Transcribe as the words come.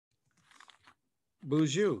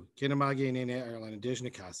Bonjour, Kinamagi Nene Ireland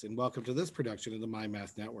Adijnakas, and welcome to this production of the My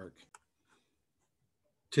Math Network.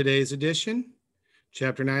 Today's edition,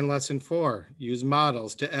 Chapter 9, Lesson 4, use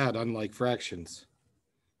models to add unlike fractions.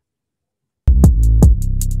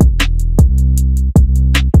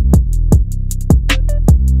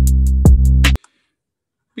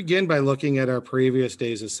 Begin by looking at our previous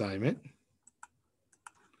day's assignment,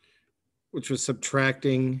 which was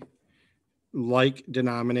subtracting like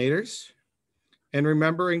denominators and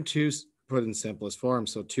remembering to put in simplest form.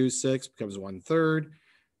 So 2 6 becomes 1/3,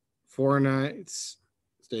 4 9ths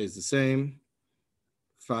stays the same,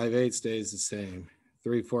 5 8 stays the same,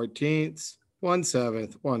 3 14ths, 1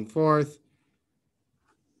 7th, 1 4th,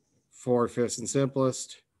 4 5ths and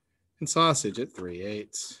simplest, and sausage at 3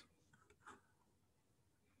 8ths.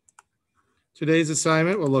 Today's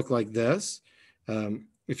assignment will look like this.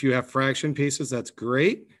 If you have fraction pieces, that's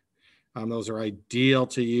great. Those are ideal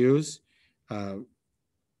to use,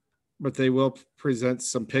 but they will present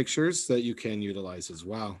some pictures that you can utilize as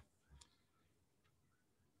well.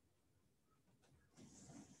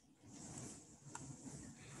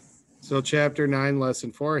 So Chapter 9,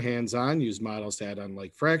 Lesson 4, hands-on, use models to add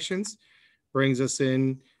unlike fractions, brings us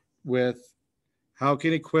in with how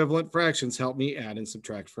can equivalent fractions help me add and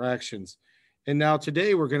subtract fractions. And now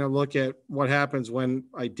today we're going to look at what happens when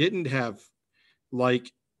I didn't have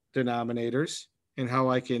like denominators and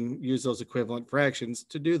how I can use those equivalent fractions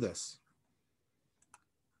to do this.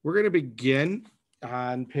 We're going to begin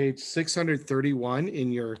on page 631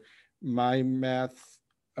 in your My Math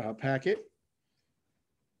packet.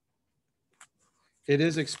 It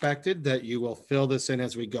is expected that you will fill this in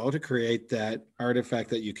as we go to create that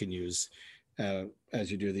artifact that you can use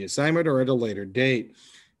as you do the assignment or at a later date.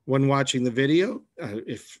 When watching the video,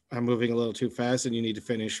 if I'm moving a little too fast and you need to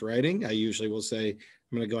finish writing, I usually will say,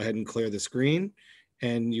 I'm going to go ahead and clear the screen,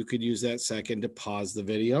 and you could use that second to pause the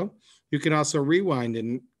video. You can also rewind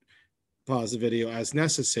and pause the video as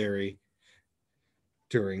necessary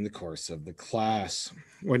during the course of the class.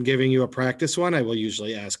 When giving you a practice one, I will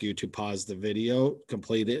usually ask you to pause the video,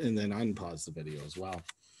 complete it, and then unpause the video as well.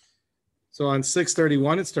 So on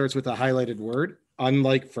 631, it starts with a highlighted word,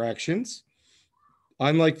 unlike fractions.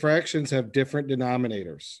 Unlike fractions have different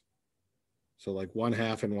denominators. So like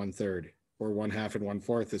 1/2 and 1/3, or 1/2 and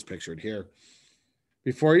 1/4 is pictured here.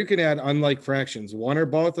 Before you can add unlike fractions, one or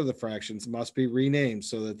both of the fractions must be renamed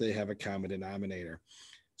so that they have a common denominator.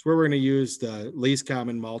 It's where we're going to use the least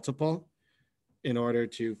common multiple in order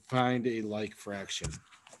to find a like fraction.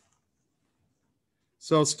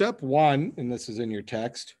 So step 1, and this is in your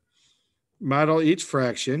text, model each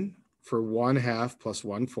fraction for 1/2 plus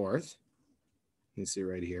 1/4. You see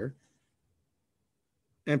right here,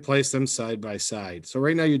 and place them side by side. So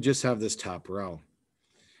right now you just have this top row.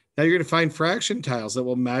 Now you're going to find fraction tiles that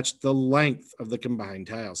will match the length of the combined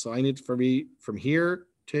tiles. So I need for me from here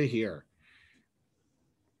to here.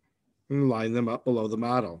 And line them up below the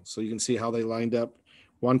model. So you can see how they lined up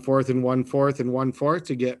 1/4 and 1/4 and 1/4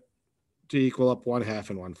 to equal up 1/2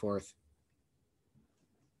 and 1/4.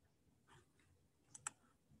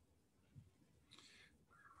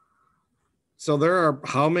 So there are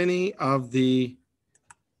how many of the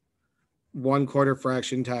 1/4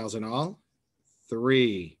 fraction tiles in all?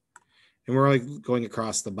 3. And we're only going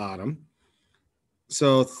across the bottom.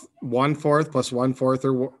 So 1/4 plus 1/4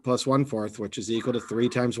 or plus 1/4, which is equal to 3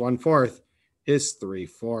 times 1/4, is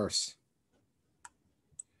 3/4.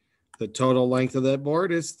 The total length of that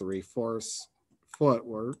board is 3/4 foot,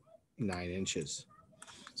 or 9 inches.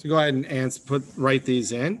 So go ahead and write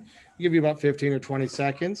these in. I'll give you about 15 or 20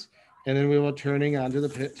 seconds, and then we will turning onto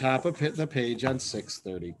the top of the page on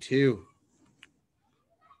 632.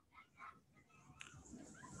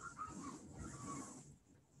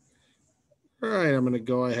 All right, I'm going to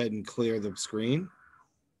go ahead and clear the screen.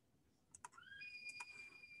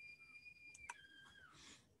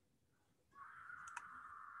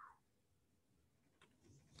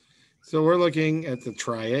 So we're looking at the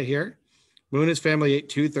triad here. Muna's family ate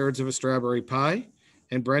 2/3 of a strawberry pie,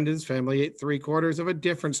 and Brendan's family ate 3/4 of a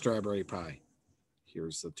different strawberry pie.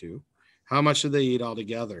 Here's the two. How much did they eat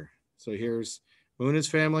altogether? So here's Muna's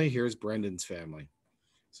family, here's Brendan's family.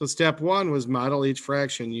 So step 1 was model each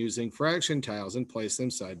fraction using fraction tiles and place them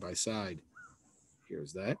side by side.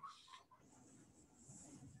 Here's that.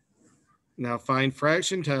 Now find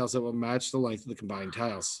fraction tiles that will match the length of the combined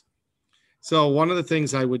tiles. So one of the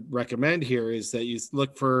things I would recommend here is that you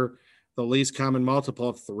look for the least common multiple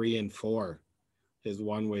of 3 and 4 is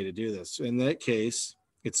one way to do this. In that case,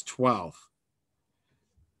 it's 12.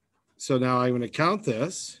 So now I'm going to count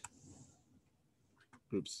this.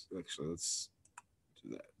 Oops, actually, let's do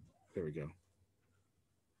that. There we go.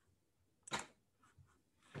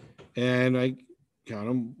 And I count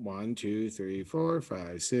them 1, 2, 3, 4,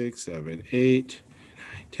 5, 6, 7, 8,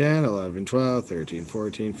 10, 11, 12, 13,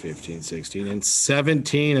 14, 15, 16, and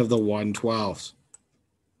 17 of the 1/12.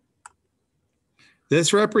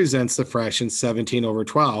 This represents the fraction 17 over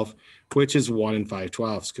 12, which is 1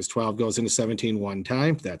 5/12, because 12 goes into 17 one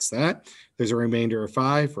time. That's that. There's a remainder of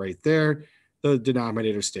 5 right there. The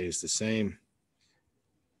denominator stays the same.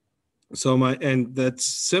 And that's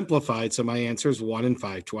simplified. So my answer is 1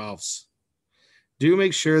 5/12. Do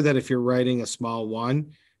make sure that if you're writing a small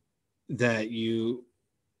one, that you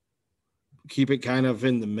keep it kind of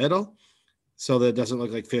in the middle so that it doesn't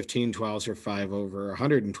look like 15/12 or 5 over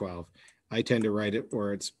 112. I tend to write it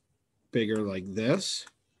where it's bigger like this.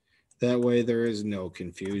 That way there is no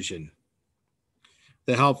confusion.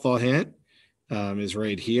 The helpful hint is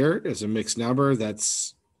right here. As a mixed number,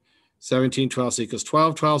 that's 17/12 equals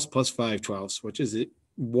 12/12 plus 5/12, which is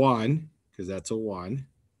 1, because that's a 1,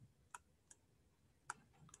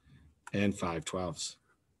 and 5/12.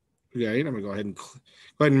 Okay, I'm gonna go ahead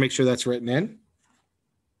and make sure that's written in.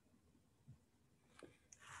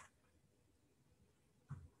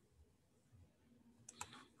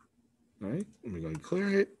 All right, let me go ahead and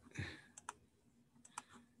clear it.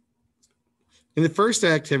 In the first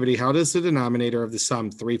activity, how does the denominator of the sum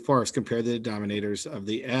 3/4 compare to the denominators of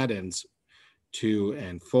the addends 2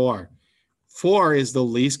 and 4? 4 is the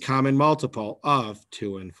least common multiple of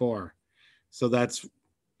 2 and 4. So that's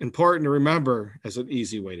important to remember as an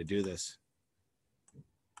easy way to do this.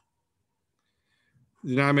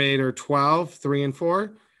 Denominator 12, 3 and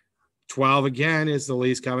 4. 12 again is the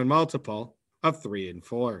least common multiple of 3 and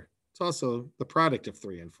 4. It's also the product of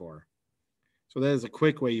 3 and 4. So that is a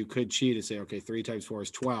quick way you could cheat and say, okay, 3 times 4 is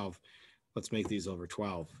 12. Let's make these over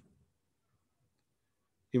 12.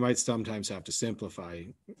 You might sometimes have to simplify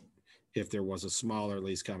if there was a smaller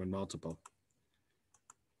least common multiple.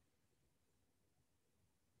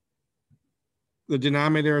 The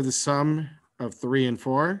denominator of the sum of 3 and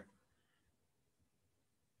 4,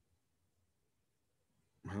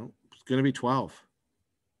 well, it's going to be 12.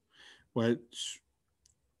 Which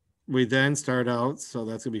we then start out, so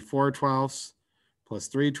that's going to be 4/12 plus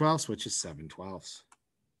 3/12, which is 7/12.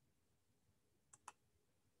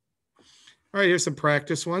 All right, here's some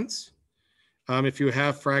practice ones. If you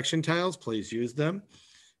have fraction tiles, please use them.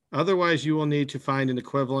 Otherwise, you will need to find an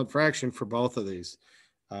equivalent fraction for both of these.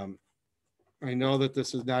 I know that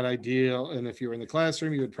this is not ideal, and if you were in the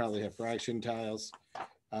classroom, you would probably have fraction tiles.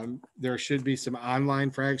 There should be some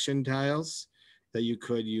online fraction tiles that you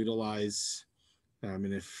could utilize.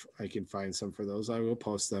 And if I can find some for those, I will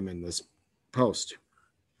post them in this post.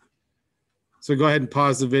 So go ahead and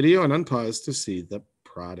pause the video and unpause to see the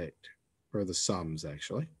product, or the sums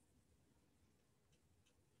actually.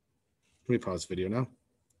 Let me pause the video now.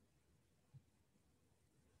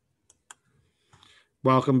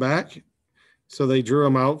 Welcome back. So they drew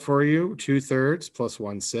them out for you, 2/3 plus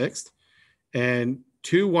 1/6. And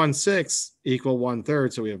 2 1/6 equal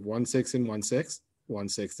 1/3. So we have 1/6 and 1/6,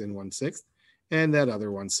 1/6 and 1/6, and that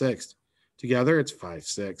other 1/6. Together, it's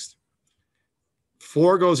 5/6.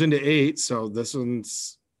 4 goes into 8. So this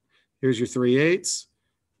one's, here's your 3/8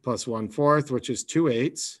 plus 1/4, which is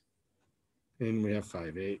 2/8. And we have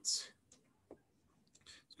 5/8.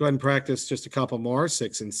 Let's go ahead and practice just a couple more,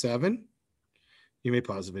 6 and 7. You may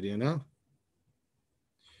pause the video now.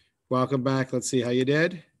 Welcome back. Let's see how you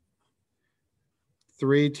did.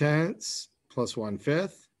 3/10 plus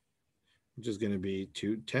 1/5, which is going to be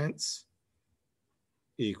 2/10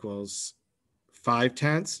 equals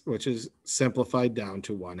 5/10, which is simplified down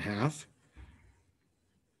to 1/2.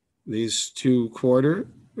 These 2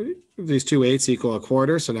 8s equal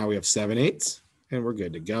 1/4. So now we have 7/8, and we're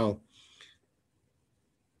good to go.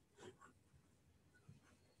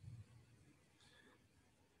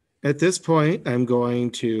 At this point, I'm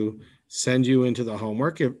going to send you into the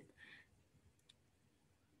homework,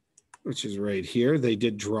 which is right here. They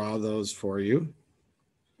did draw those for you.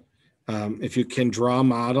 If you can draw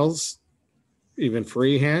models, even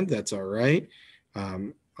freehand, that's all right.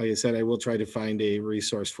 Like I said, I will try to find a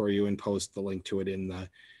resource for you and post the link to it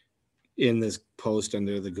in this post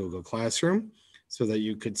under the Google Classroom so that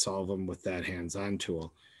you could solve them with that hands-on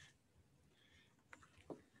tool.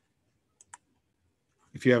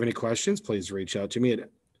 If you have any questions, please reach out to me at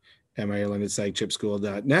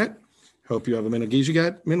mireland@sagechipschool.net. Hope you have a minute.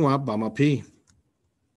 Minwa Bama P.